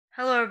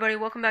Hello everybody,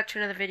 welcome back to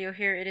another video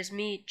here. It is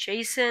me,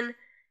 Jason,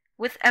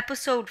 with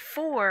episode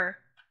 4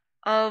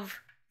 of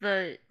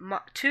the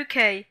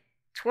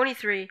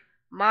 2K23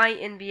 My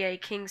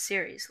NBA King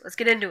series. Let's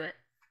get into it.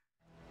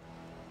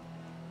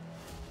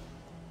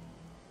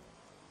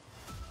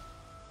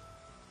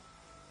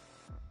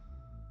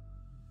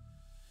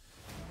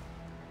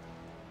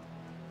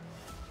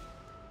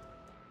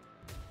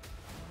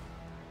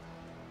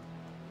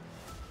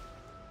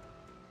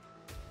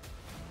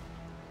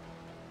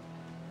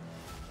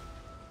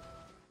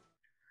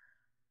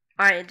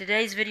 Alright, in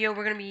today's video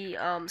we're going to be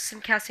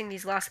simcasting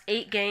these last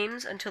 8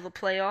 games until the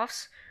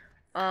playoffs.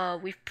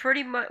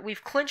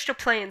 We've clinched a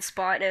play-in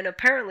spot, and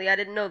apparently, I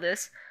didn't know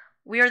this,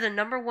 we are the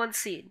 #1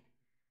 seed.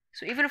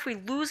 So even if we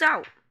lose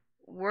out,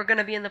 we're going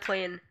to be in the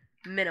play-in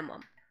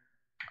minimum.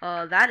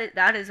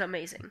 That is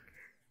amazing.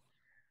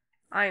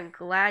 I am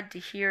glad to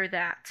hear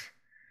that.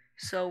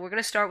 So we're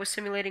going to start with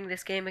simulating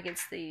this game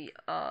against the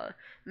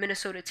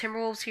Minnesota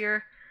Timberwolves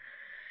here.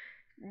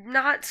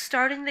 Not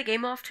starting the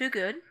game off too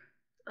good.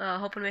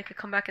 Hoping to make a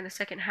comeback in the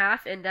second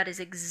half, and that is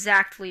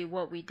exactly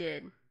what we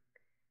did.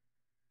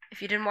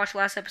 If you didn't watch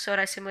last episode,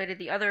 I simulated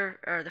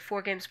the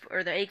 4 games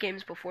or the 8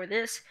 games before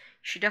this.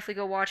 You should definitely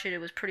go watch it. It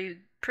was pretty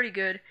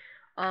good.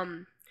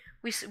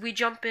 We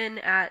jump in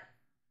at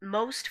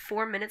most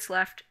 4 minutes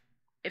left.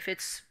 If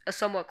it's a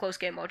somewhat close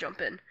game, I'll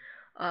jump in.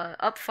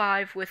 Up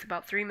 5 with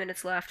about 3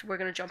 minutes left. We're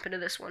gonna jump into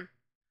this one.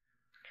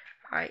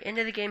 All right,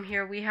 into the game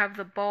here. We have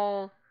the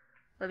ball.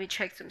 Let me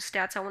check some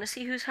stats. I want to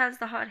see who has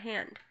the hot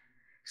hand.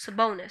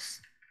 Sabonis.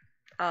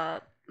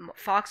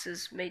 Fox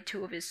has made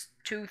 2 of his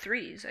 2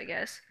 threes, I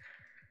guess.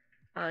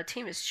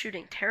 Team is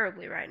shooting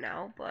terribly right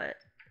now, but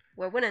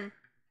we're winning.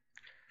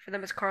 For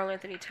them, it's Karl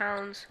Anthony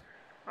Towns.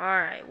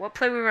 Alright, what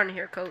play we running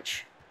here,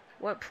 coach?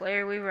 What play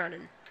are we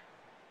running?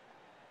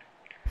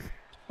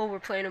 Oh,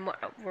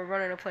 we're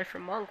running a play for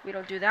Monk. We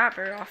don't do that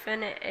very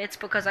often. It's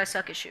because I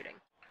suck at shooting.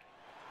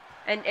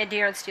 And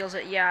De'Aaron steals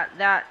it. Yeah,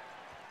 that...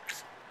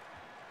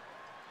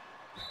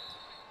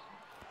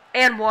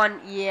 And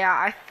 1, yeah,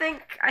 I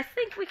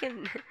think we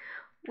can,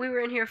 we were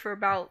in here for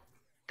about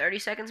 30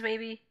 seconds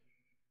maybe.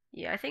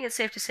 Yeah, I think it's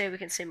safe to say we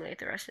can simulate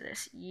the rest of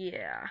this.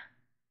 Yeah.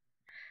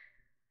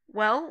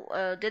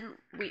 Well,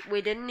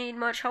 we didn't need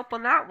much help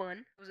on that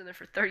one. I was in there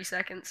for 30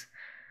 seconds.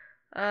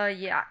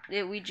 Yeah,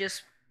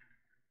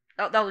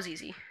 that was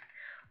easy.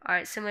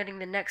 Alright, simulating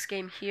the next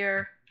game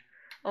here.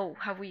 Oh,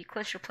 have we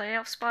clinched a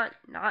playoff spot?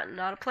 Not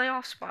a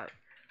playoff spot.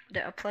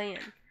 A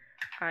play-in.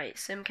 Alright,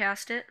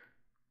 simcast it.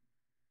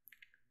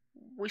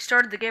 We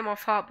started the game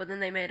off hot, but then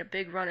they made a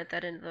big run at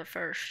that end of the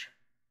first.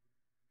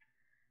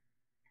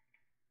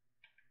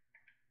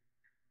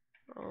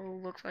 Oh,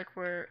 looks like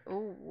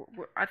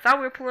I thought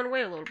we were pulling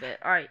away a little bit.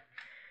 Alright.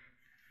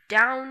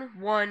 Down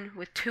 1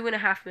 with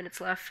 2.5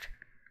 minutes left.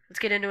 Let's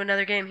get into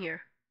another game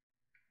here.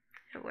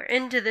 And we're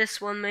into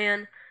this one,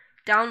 man.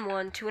 Down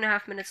 1,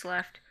 2.5 minutes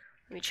left.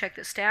 Let me check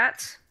the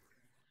stats.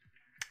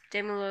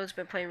 Damian Lillard's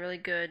been playing really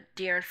good.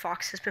 De'Aaron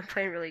Fox has been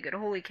playing really good.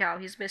 Holy cow,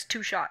 he's missed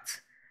 2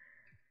 shots.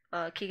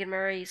 Keegan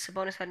Murray,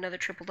 Sabonis had another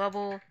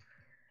triple-double.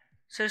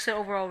 So it's an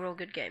overall real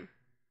good game.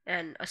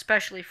 And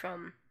especially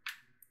from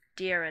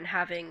De'Aaron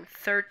having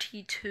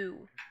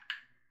 32.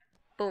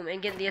 Boom, and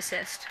getting the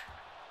assist.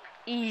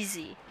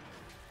 Easy.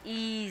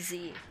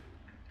 Easy.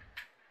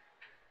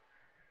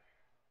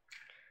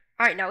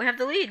 Alright, now we have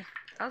the lead.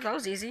 That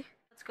was easy.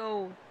 Let's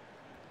go.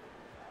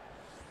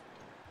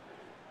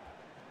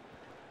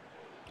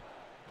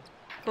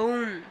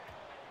 Boom.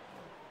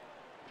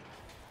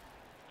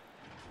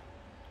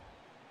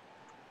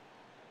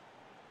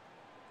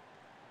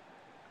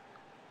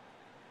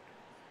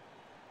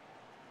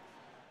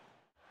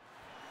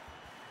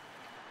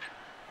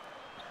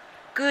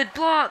 Good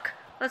block!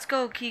 Let's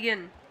go,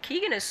 Keegan.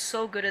 Keegan is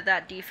so good at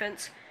that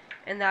defense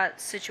in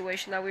that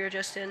situation that we were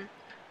just in.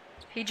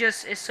 He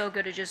just is so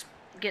good at just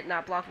getting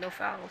that block, no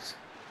fouls.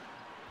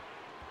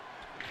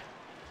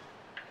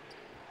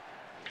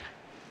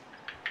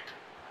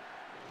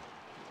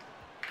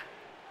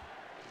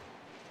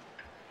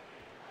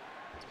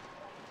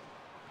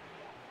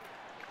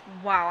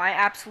 Wow, I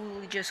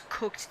absolutely just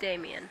cooked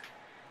Damian.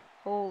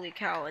 Holy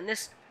cow, and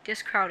this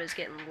crowd is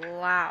getting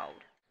loud.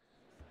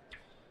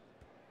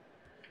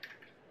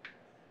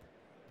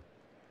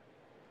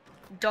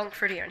 Dunk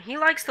for De'Aaron. He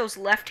likes those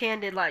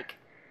left-handed, like,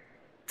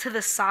 to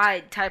the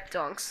side type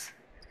dunks.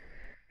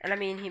 And I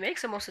mean, he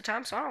makes them most of the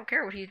time, so I don't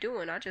care what he's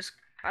doing. I just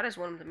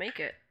want him to make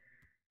it.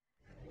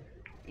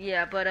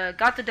 Yeah, but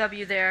got the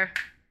W there.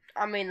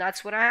 I mean,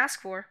 that's what I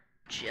asked for.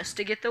 Just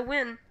to get the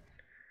win.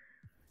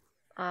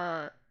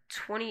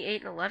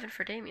 28 and 11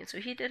 for Damian. So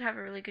he did have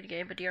a really good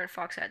game, but De'Aaron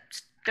Fox had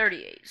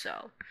 38,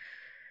 so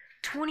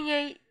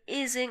 28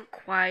 isn't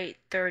quite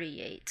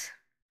 38.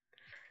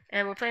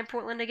 And we're playing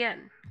Portland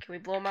again. Can we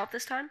blow them out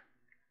this time?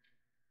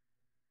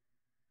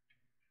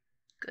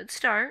 Good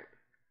start.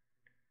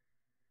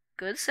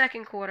 Good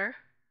second quarter.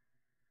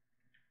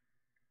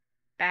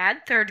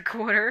 Bad third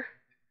quarter.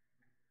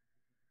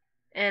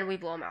 And we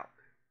blow them out.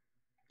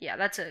 Yeah,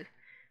 that's a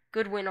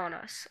good win on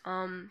us.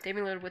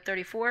 Damian Lillard with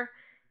 34.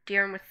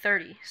 De'Aaron with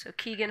 30. So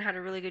Keegan had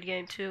a really good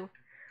game too.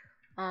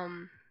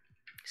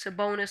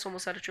 Sabonis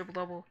almost had a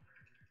triple-double.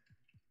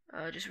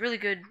 Just really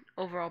good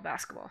overall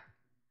basketball.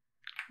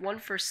 1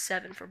 for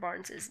 7 for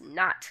Barnes is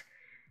not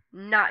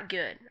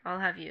good.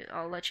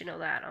 I'll let you know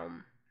that.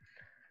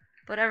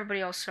 But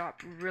everybody else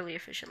shot really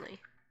efficiently.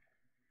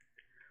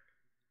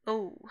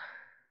 Oh,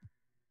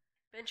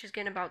 bench is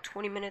getting about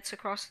 20 minutes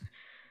across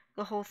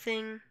the whole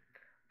thing.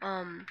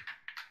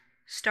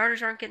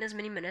 Starters aren't getting as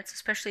many minutes,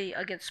 especially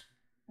against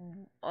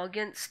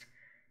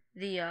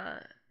the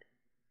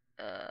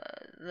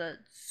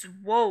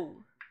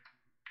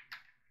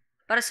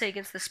about to say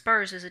against the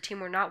Spurs is a team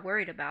we're not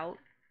worried about.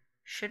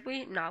 Should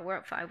we? Nah, we're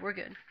up 5. We're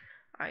good.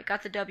 Alright,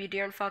 got the W.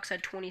 De'Aaron Fox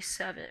had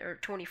 27 or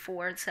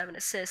 24 and 7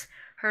 assists.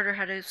 Herter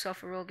had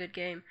himself a real good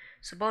game.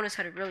 Sabonis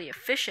had a really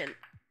efficient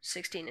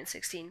 16 and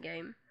 16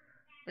 game.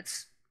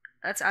 That's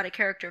out of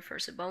character for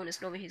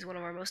Sabonis. Normally he's one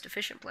of our most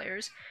efficient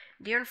players.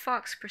 De'Aaron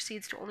Fox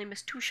proceeds to only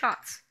miss 2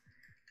 shots.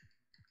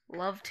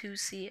 Love to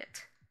see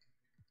it.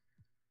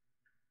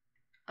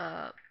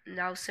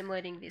 Now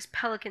simulating this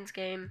Pelicans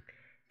game.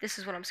 This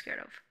is what I'm scared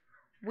of.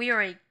 We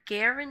are a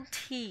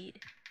guaranteed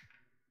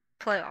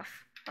playoff.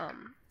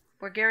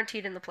 We're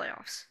guaranteed in the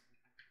playoffs.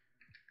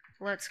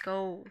 Let's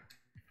go.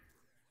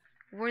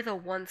 We're the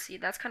 1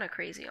 seed. That's kind of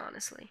crazy,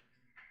 honestly.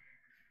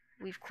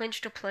 We've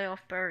clinched a playoff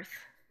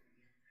berth.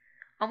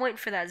 I'm waiting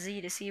for that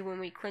Z to see when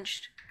we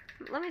clinched.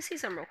 Let me see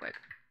something real quick.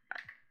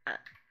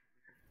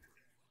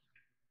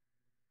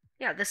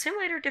 Yeah, the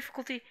simulator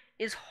difficulty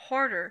is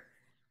harder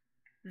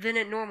than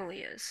it normally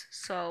is.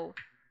 So,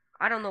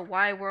 I don't know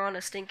why we're on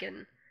a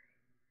stinking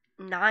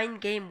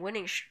 10-game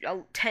winning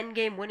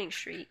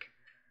streak.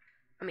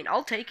 I mean,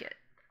 I'll take it.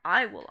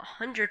 I will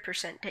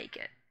 100% take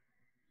it.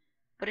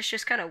 But it's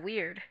just kind of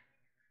weird.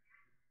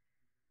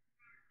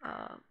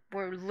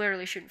 We're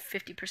literally shooting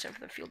 50%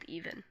 from the field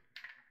even.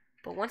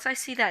 But once I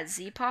see that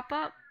Z pop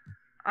up,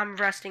 I'm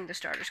resting the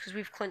starters because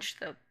we've clinched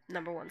the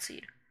number 1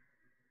 seed.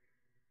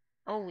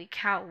 Holy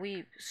cow,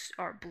 we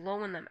are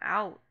blowing them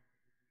out.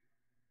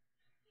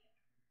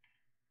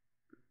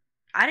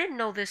 I didn't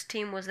know this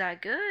team was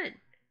that good.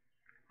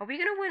 Are we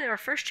going to win our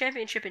first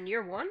championship in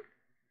year 1?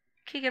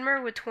 Keegan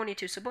Murray with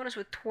 22. Sabonis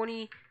with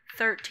 20,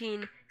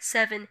 13,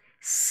 7,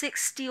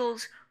 6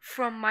 steals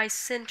from my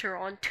center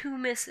on 2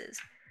 misses.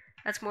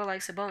 That's more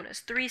like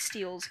Sabonis. 3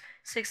 steals,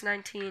 6,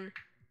 19.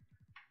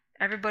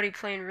 Everybody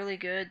playing really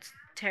good.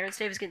 Terrence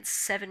Davis getting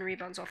 7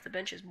 rebounds off the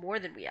bench is more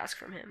than we ask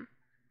from him.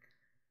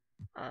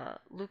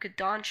 Luka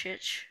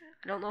Doncic.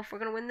 I don't know if we're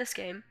going to win this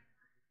game.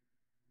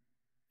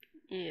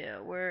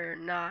 Yeah, we're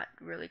not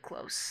really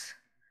close.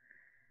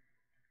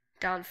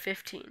 Down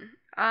 15.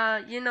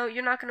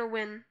 You're not going to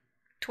win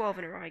 12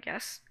 in a row, I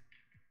guess.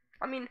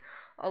 I mean,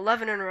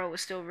 11 in a row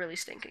was still really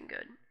stinking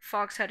good.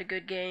 Fox had a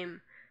good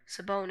game.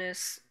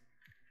 Sabonis.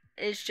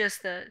 It's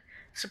just the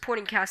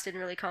supporting cast didn't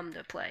really come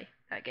to play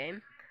that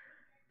game.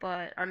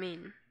 But, I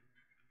mean,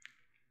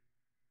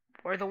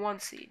 we're the 1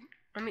 seed.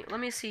 Let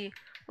me see.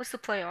 What's the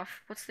playoff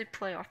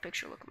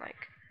picture looking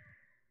like?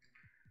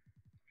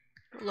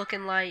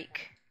 Looking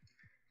like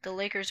the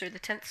Lakers are the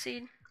 10th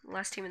seed.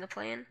 Last team in the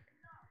play-in.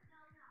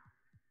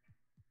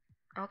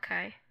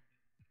 Okay.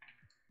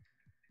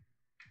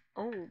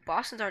 Oh,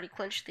 Boston's already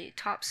clinched the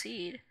top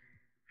seed.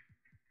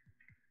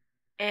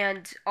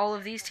 And all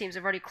of these teams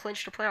have already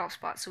clinched a playoff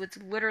spot. So it's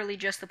literally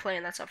just the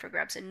play-in that's up for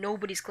grabs. And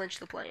nobody's clinched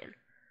the play-in.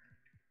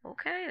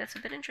 Okay, that's a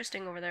bit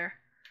interesting over there.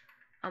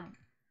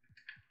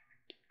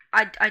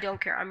 I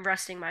don't care. I'm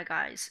resting my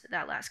guys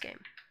that last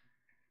game.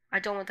 I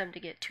don't want them to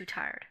get too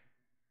tired.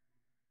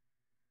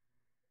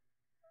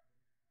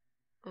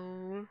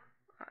 Ooh.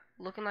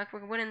 Looking like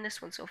we're winning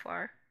this one so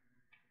far.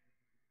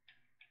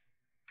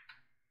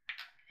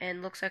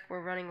 And looks like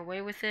we're running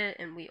away with it.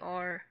 And we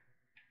are.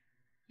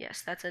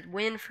 Yes, that's a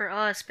win for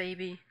us,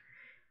 baby.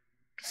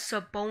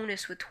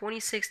 Sabonis with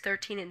 26,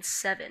 13, and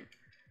 7.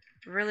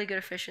 Really good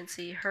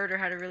efficiency. Herter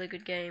had a really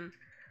good game.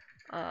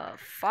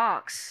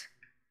 Fox.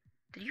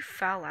 Did you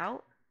foul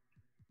out?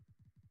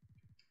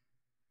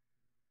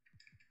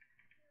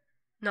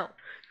 No.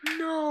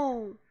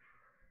 No!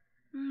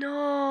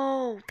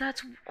 No!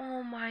 That's...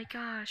 Oh my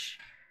gosh.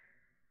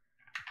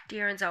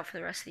 De'Aaron's out for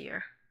the rest of the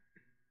year.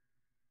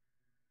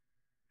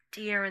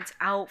 De'Aaron's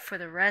out for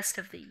the rest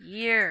of the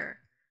year.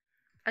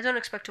 I don't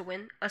expect to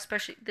win,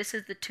 especially... This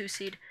is the 2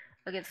 seed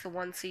against the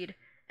 1 seed,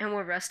 and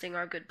we're resting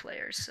our good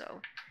players,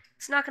 so...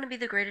 It's not going to be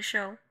the greatest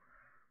show.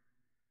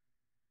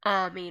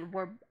 I mean,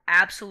 we're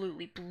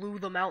absolutely blew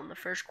them out in the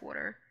first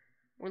quarter.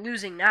 We're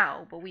losing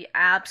now, but we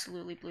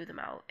absolutely blew them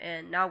out,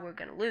 and now we're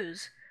going to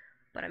lose.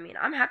 But, I mean,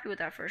 I'm happy with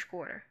that first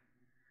quarter.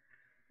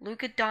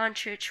 Luka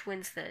Doncic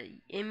wins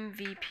the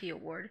MVP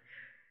award.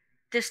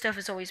 This stuff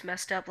is always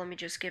messed up. Let me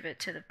just give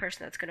it to the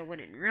person that's going to win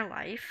it in real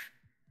life.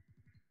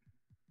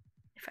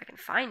 If I can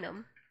find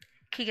them.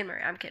 Keegan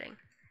Murray, I'm kidding.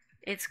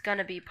 It's going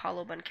to be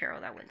Paolo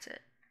Banchero that wins it.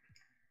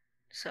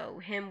 So,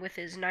 him with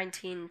his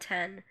 19,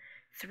 10,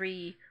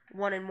 3,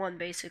 1 and 1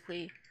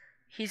 basically,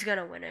 he's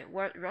gonna win it.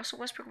 Russell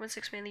Westbrook wins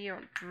 6th Man of the Year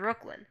on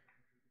Brooklyn.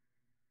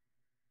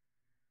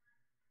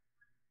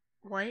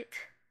 What?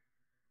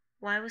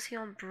 Why was he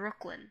on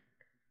Brooklyn?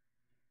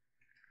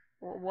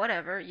 Well,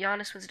 whatever.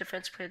 Giannis wins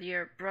Defensive Player of the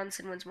Year.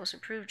 Brunson wins Most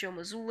Improved. Joe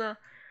Mazzulla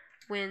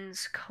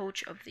wins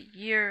Coach of the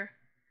Year.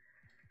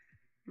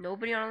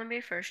 Nobody on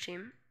NBA first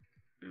team.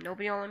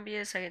 Nobody on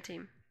NBA second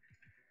team.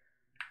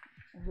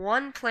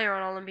 One player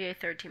on All NBA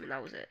third team, and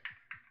that was it.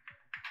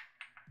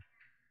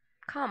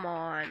 Come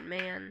on,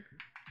 man.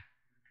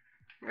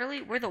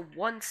 Really? We're the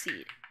 1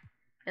 seed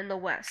in the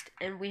West,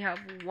 and we have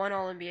one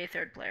All NBA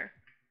third player.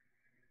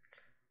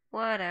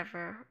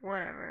 Whatever.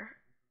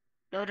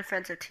 No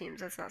defensive teams,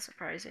 that's not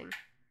surprising.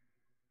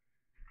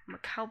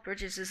 Mikal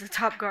Bridges is the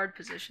top guard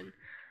position.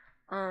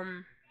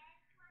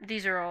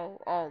 These are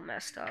all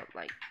messed up.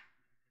 Like,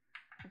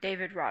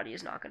 David Roddy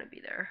is not going to be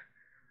there.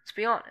 Let's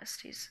be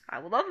honest. I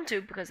would love him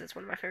to because it's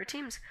one of my favorite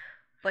teams,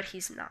 but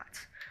he's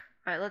not.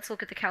 Alright, let's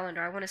look at the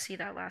calendar. I want to see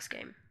that last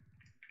game.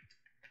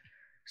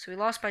 So we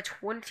lost by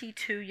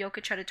 22.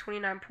 Jokic had a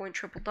 29-point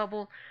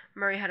triple-double.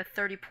 Murray had a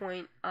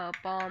 30-point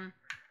bomb.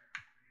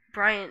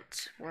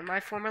 Bryant, one of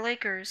my former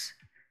Lakers,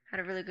 had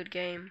a really good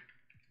game.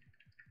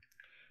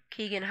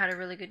 Keegan had a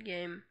really good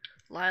game.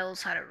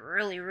 Lyles had a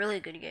really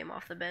good game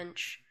off the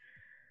bench.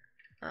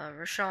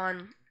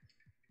 Rashawn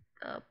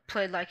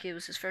played like it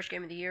was his first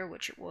game of the year,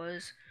 which it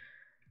was.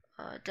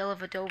 Della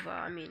Vadova,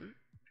 I mean,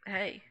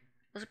 hey,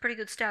 those are pretty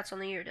good stats on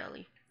the year,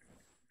 Deli.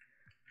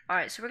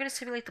 Alright, so we're going to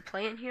simulate the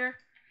play-in here.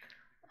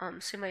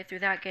 Simulate through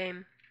that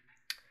game.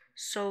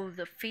 So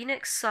the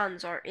Phoenix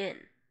Suns are in.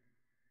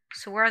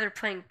 So we're either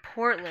playing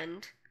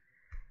Portland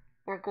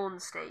or Golden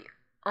State.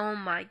 Oh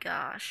my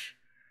gosh.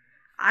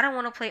 I don't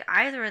want to play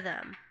either of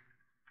them.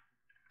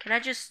 Can I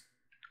just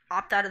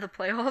opt out of the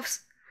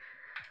playoffs?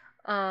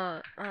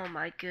 Oh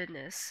my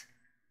goodness.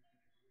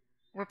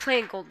 We're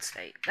playing Golden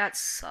State. That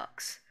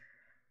sucks.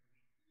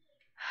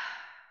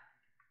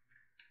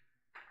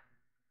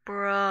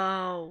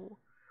 Bro.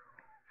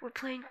 We're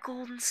playing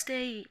Golden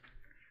State.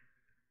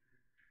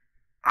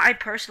 I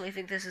personally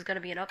think this is going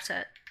to be an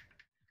upset.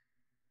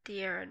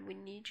 De'Aaron, we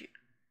need you.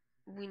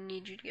 We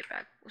need you to get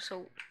back.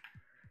 So,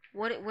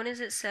 when is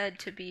it said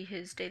to be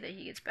his day that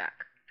he gets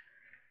back?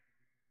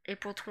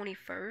 April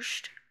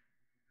 21st?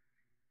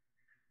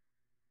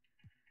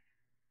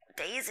 What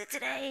day is it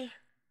today?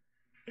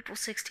 April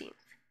 16th.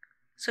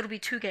 So it'll be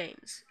 2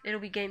 games.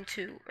 It'll be game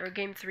 2 or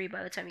game 3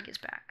 by the time he gets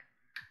back.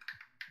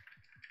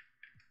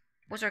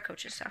 What's our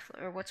coaching staff,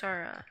 or what's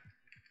our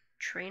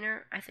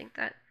trainer? I think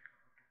that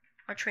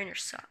our trainer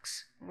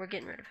sucks. We're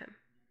getting rid of him.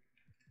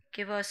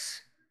 Give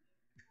us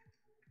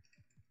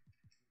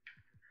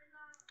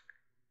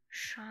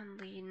Sean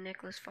Lee,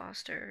 Nicholas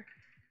Foster,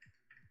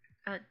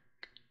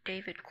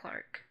 David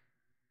Clark.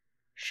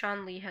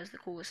 Sean Lee has the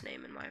coolest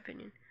name in my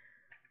opinion.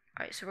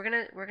 Alright, so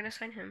we're gonna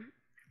sign him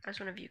as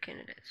one of you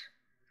candidates.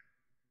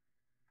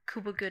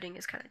 Cuba Gooding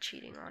is kind of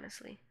cheating,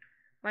 honestly.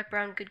 Mike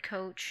Brown, good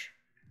coach.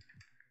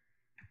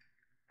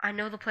 I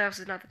know the playoffs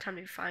is not the time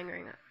to be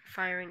firing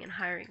and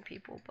hiring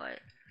people, but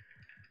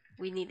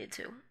we needed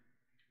to.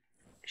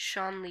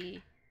 Sean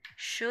Lee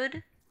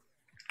should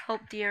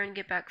help De'Aaron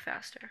get back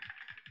faster.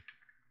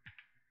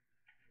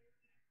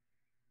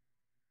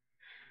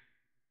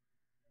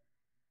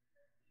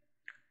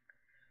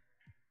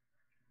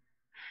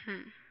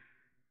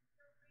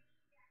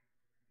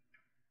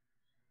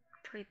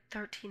 Played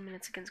 13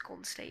 minutes against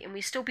Golden State, and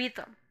we still beat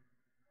them.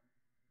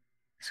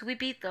 So we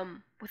beat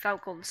them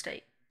without Golden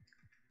State.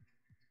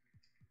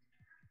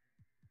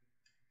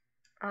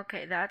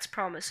 Okay, that's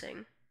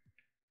promising.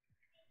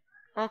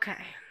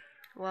 Okay,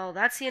 well,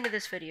 that's the end of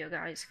this video,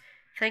 guys.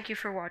 Thank you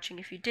for watching.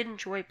 If you did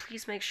enjoy,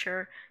 please make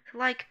sure to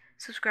like,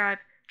 subscribe,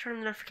 turn on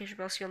the notification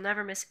bell so you'll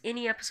never miss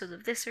any episodes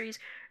of this series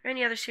or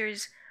any other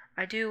series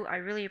I do. I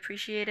really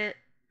appreciate it.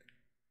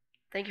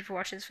 Thank you for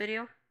watching this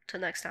video.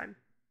 Till next time.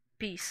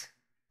 Peace.